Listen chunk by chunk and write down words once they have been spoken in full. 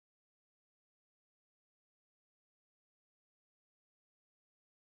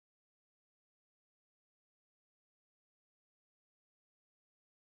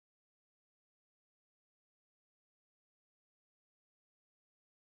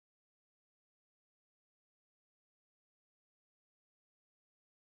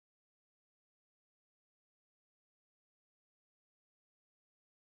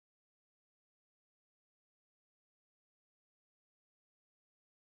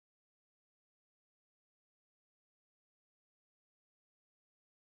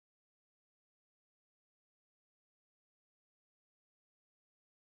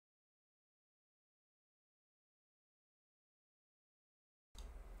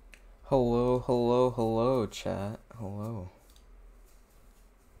Hello, hello, hello, chat. Hello.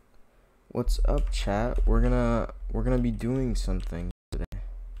 What's up, chat? We're gonna be doing something today.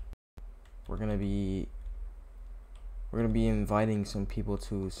 We're gonna be inviting some people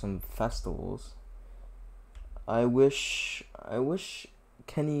to some festivals. I wish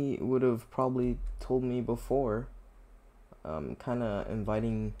Kenny would have probably told me before. Kind of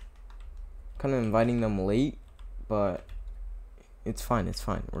inviting them late, but it's fine. It's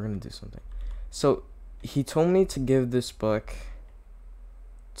fine. We're gonna do something. So he told me to give this book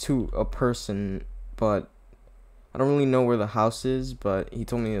to a person, but I don't really know where the house is, but he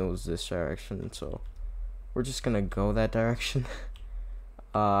told me it was this direction, so we're just gonna go that direction.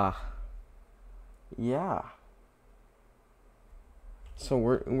 Yeah. So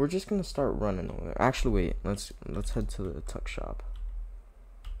we're just gonna start running over there. Actually, wait. Let's head to the tuck shop.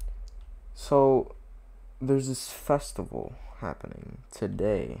 So there's this festival happening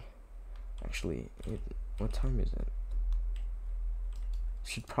today. Actually, what time is it?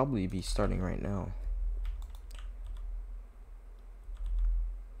 Should probably be starting right now.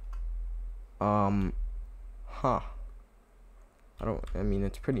 Huh. I mean,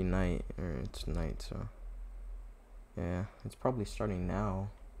 it's pretty night, or it's night, so. Yeah, it's probably starting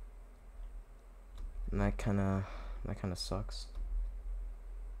now. And that kinda sucks.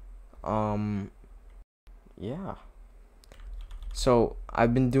 Yeah. So,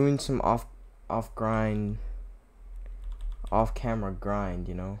 I've been doing some off camera grind,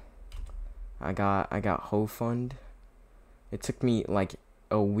 you know. I got Ho Fund. It took me like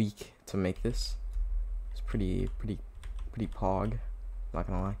a week to make this. It's pretty pog, not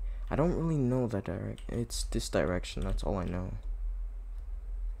gonna lie. I don't really know that it's this direction, that's all I know.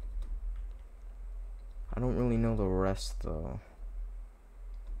 I don't really know the rest though.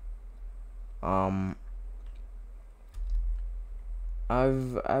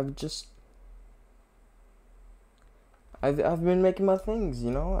 I've been making my things,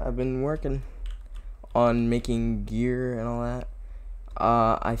 you know. I've been working on making gear and all that.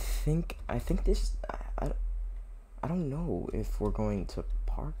 I think this. I don't know if we're going to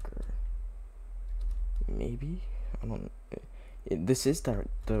Parker. Maybe, I don't. This is the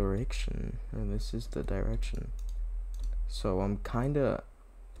direction, or this is the direction. So I'm kinda.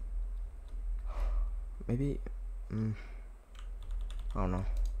 Maybe. I don't know.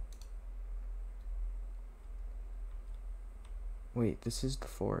 Wait, this is the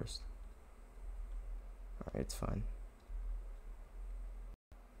forest. Alright, it's fine.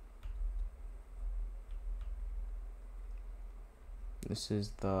 This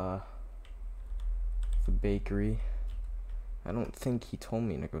is the bakery. I don't think he told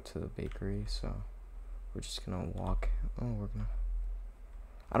me to go to the bakery, so we're just gonna walk. I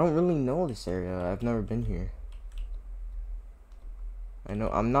don't really know this area. I've never been here. I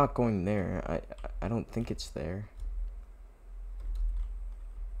know I'm not going there. I don't think it's there.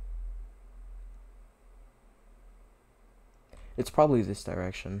 It's probably this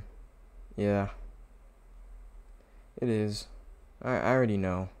direction. Yeah. It is. I already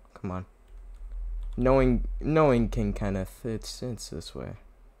know. Come on. Knowing King Kenneth, it's this way.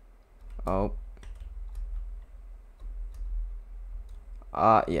 Oh.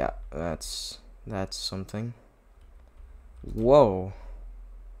 Yeah, that's something. Whoa.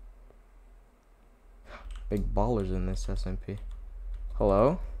 Big ballers in this SMP.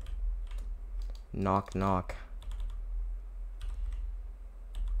 Hello? Knock knock.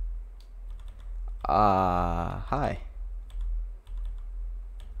 Hi.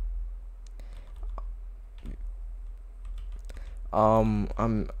 I'm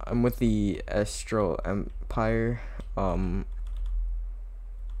with the Astral Empire,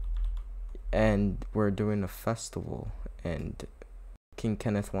 and we're doing a festival, and King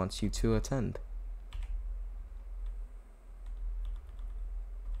Kenneth wants you to attend.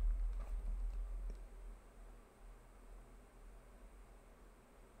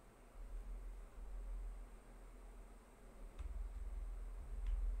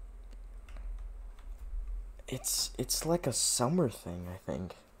 It's like a summer thing, I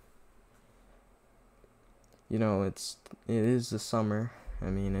think. You know, it is the summer. I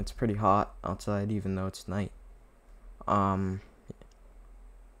mean, it's pretty hot outside even though it's night. I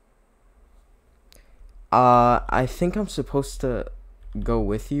think I'm supposed to go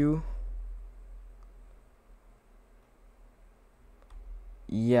with you.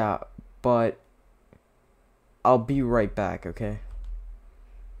 Yeah, but I'll be right back, okay?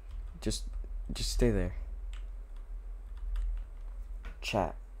 Just stay there.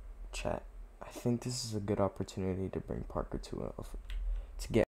 Chat. I think this is a good opportunity to bring Parker to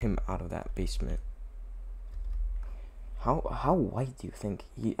get him out of that basement. How white do you think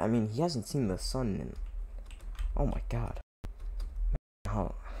he? I mean, he hasn't seen the sun in. Oh my god.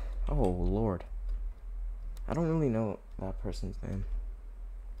 How? Oh lord. I don't really know that person's name,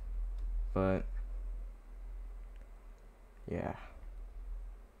 but yeah.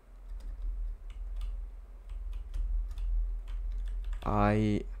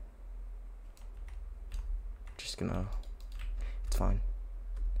 I just gonna. It's fine.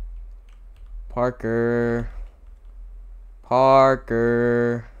 Parker.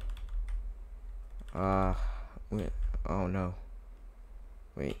 Wait. Oh no.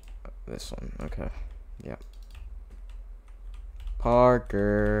 Wait. This one. Okay. Yeah.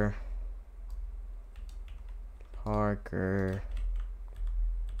 Parker.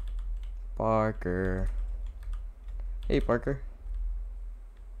 Hey, Parker.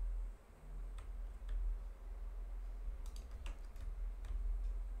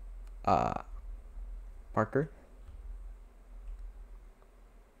 Parker?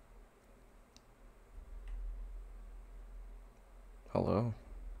 Hello.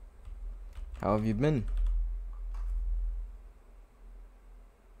 How have you been?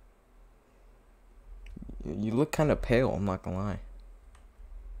 You look kind of pale, I'm not gonna lie.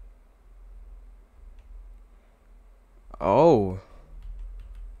 Oh.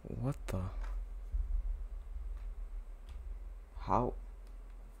 What the? How?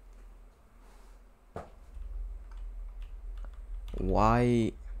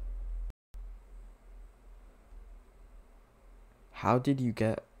 Why? How did you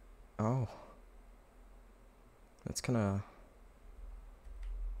get? Oh. That's kind of.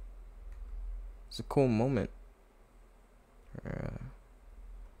 It's a cool moment.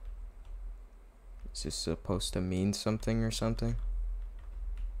 Is this supposed to mean something or something?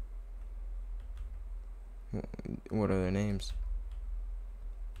 What are their names?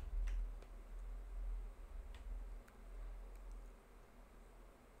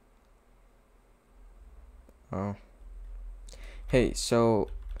 Oh. Hey, so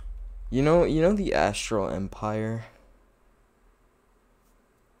you know the Astral Empire?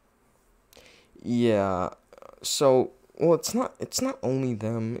 Yeah. So, well, it's not only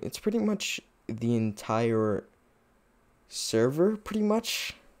them. It's pretty much the entire server pretty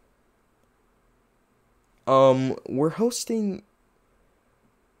much. We're hosting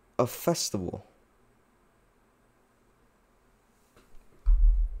a festival.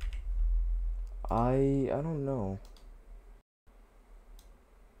 I don't know.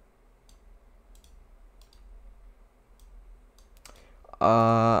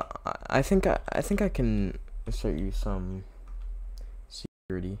 I think I can assert you some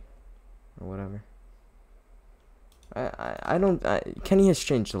security or whatever. I don't. Kenny has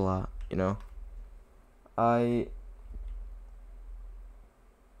changed a lot, you know.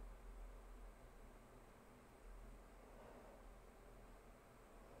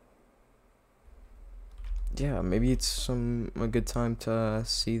 Yeah, maybe it's a good time to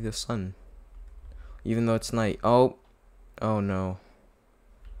see the sun, even though it's night. Oh no.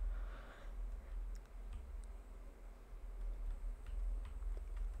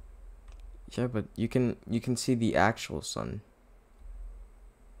 Yeah, but you can see the actual sun.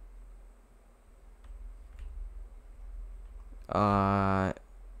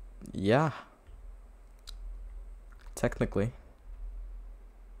 Yeah. Technically.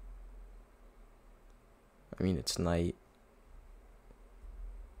 I mean, it's night.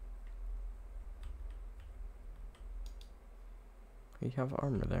 You have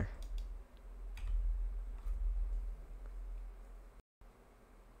armor there.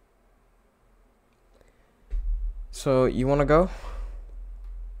 So, you want to go?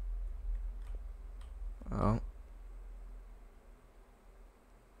 Oh.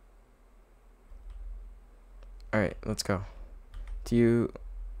 Alright, let's go.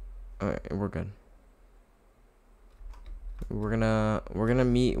 Alright, we're good. We're gonna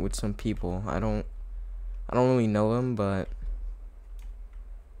meet with some people. I don't really know them, but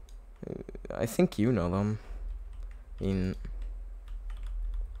I think you know them. I mean,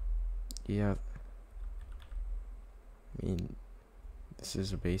 yeah. I mean, this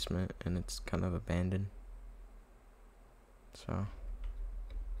is a basement and it's kind of abandoned. So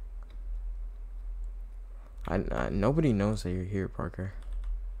nobody knows that you're here, Parker.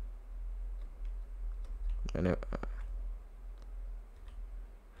 And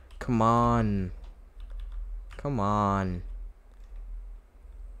come on.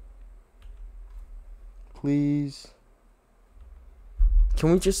 Please.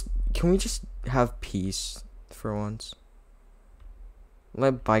 Can we just have peace for once?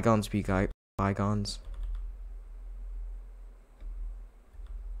 Let bygones be bygones.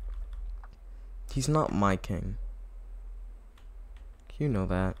 He's not my king. You know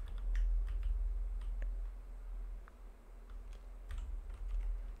that.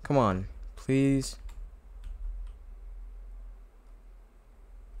 Come on, please.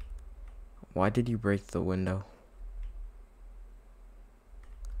 Why did you break the window?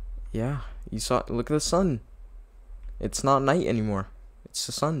 Yeah, you saw. Look at the sun. It's not night anymore. It's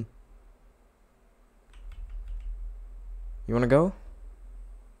the sun. You wanna go?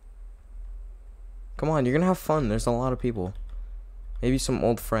 Come on, you're gonna have fun. There's a lot of people. Maybe some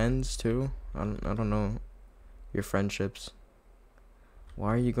old friends too. I don't know your friendships. Why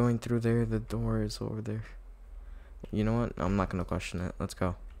are you going through there? The door is over there. You know what? I'm not gonna question it. Let's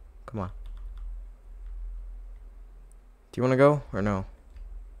go. Come on. Do you wanna go or no?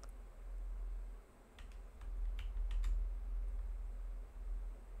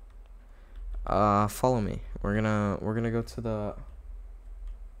 Follow me. We're gonna go to the.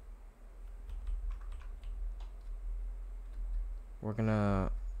 We're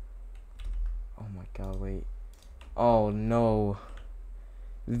gonna. Oh my god! Wait. Oh no.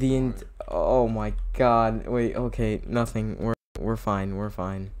 Oh my god. Wait. Okay. Nothing. We're fine. We're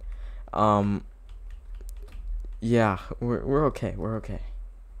fine. Yeah. We're okay. We're okay.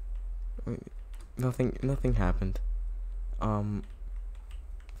 Nothing happened.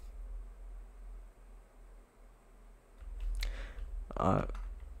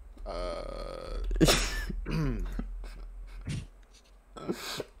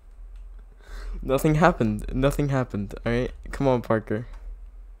 Nothing happened. Nothing happened. Alright? Come on, Parker.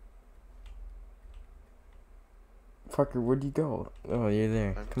 Parker, where'd you go? Oh, you're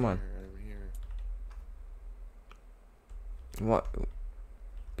there. Come on. I'm here. What?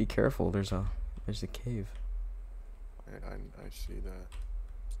 Be careful. There's a cave. I see that.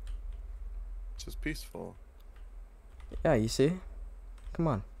 It's just peaceful. Yeah, you see? Come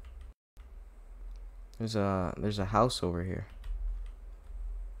on. There's a house over here.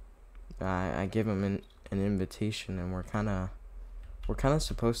 I gave him an invitation, and we're kind of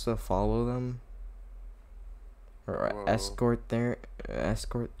supposed to follow them or Whoa. escort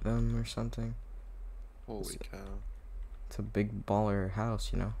them or something. Holy cow. It's a big baller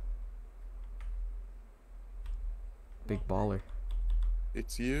house, you know. Big baller.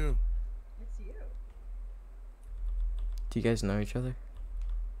 It's you. It's you. Do you guys know each other?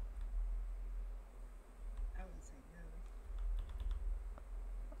 I wouldn't say no.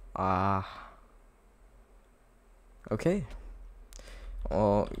 Okay.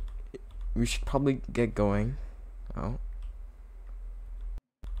 Well, we should probably get going. Oh.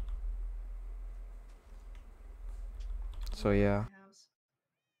 So yeah.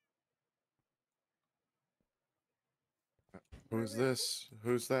 Who's this?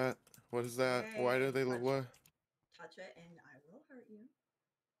 Who's that? What is that? Hey, Why do they look what? Touch it and I will hurt you.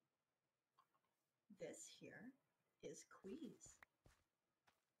 This here is Queeze.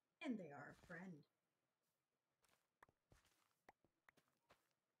 And they are a friend.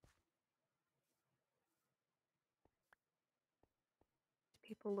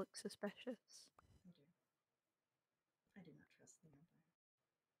 People look suspicious. I do. I do not trust the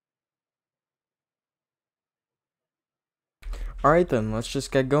Empire. Alright then, let's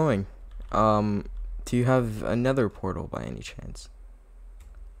just get going. Do you have another portal by any chance?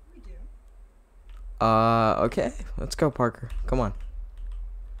 We do. Okay. Let's go, Parker. Come on.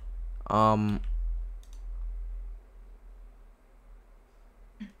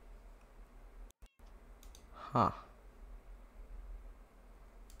 Huh.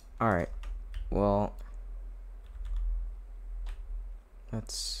 Alright. Well,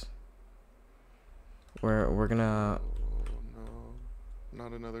 that's... We're gonna... Oh no.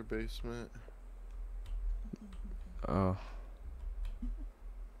 Not another basement. Oh.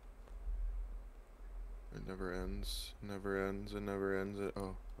 It never ends. Never ends. It never ends.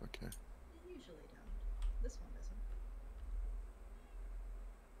 Oh, okay. They usually don't. This one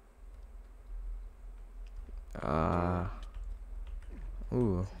doesn't.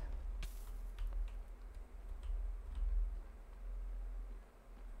 Ooh.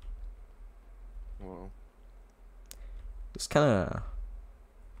 Whoa. It's kind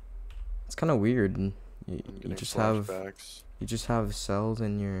of weird. And you just flashbacks. have cells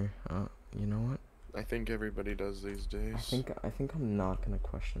in your. You know what? I think everybody does these days. I think I'm not gonna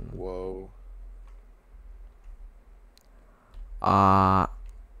question them. Whoa. Wow.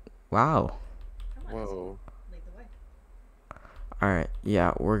 Come on, Whoa. lead the way. Alright,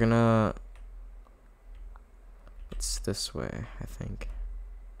 yeah, we're gonna... It's this way, I think.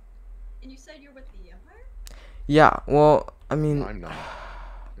 And you said you're with the Empire? Yeah, well, I mean... I'm not.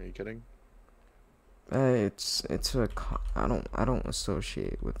 Are you kidding? It's I don't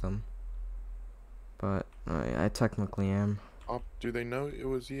associate with them. But I technically am. Do they know it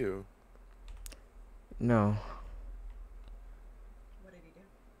was you? No. What did he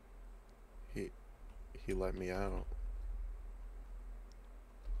do? He let me out.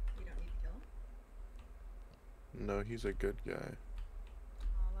 You don't need to kill him? No, he's a good guy.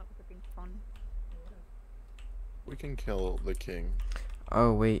 Oh, that would have been fun. He would've. We can kill the king.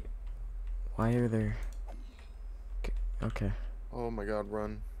 Oh wait. Why are there? Okay. Oh my god,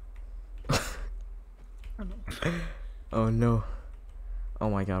 run. Oh no. Oh no. Oh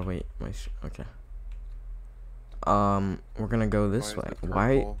my god, wait. Okay. We're gonna go this Why way. is it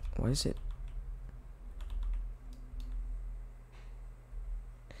Why? purple? Why is it?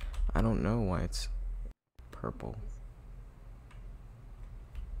 I don't know why it's purple,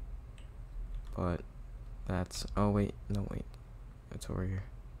 but that's. Oh wait, no wait, it's over here.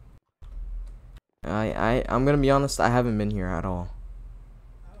 I'm gonna be honest. I haven't been here at all.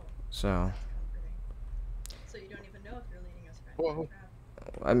 Oh, So that's comforting. So you don't even know if you're leading us right into Whoa. a trap.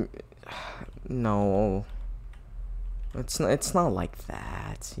 I'm. No. It's not like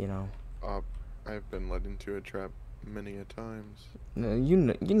that, you know. I've been led into a trap many a times. No, you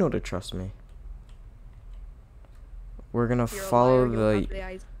know to trust me. We're gonna If you're a follow liar, you'll the. have the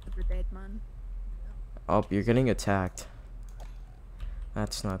eyes of the dead man. Oh, you're getting attacked.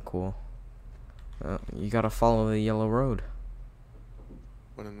 That's not cool. You gotta follow the yellow road.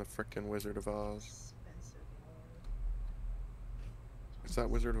 When in the frickin' Wizard of Oz. Expensive lord. Is that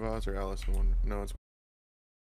Wizard of Oz or Alice in Wonder? No, it's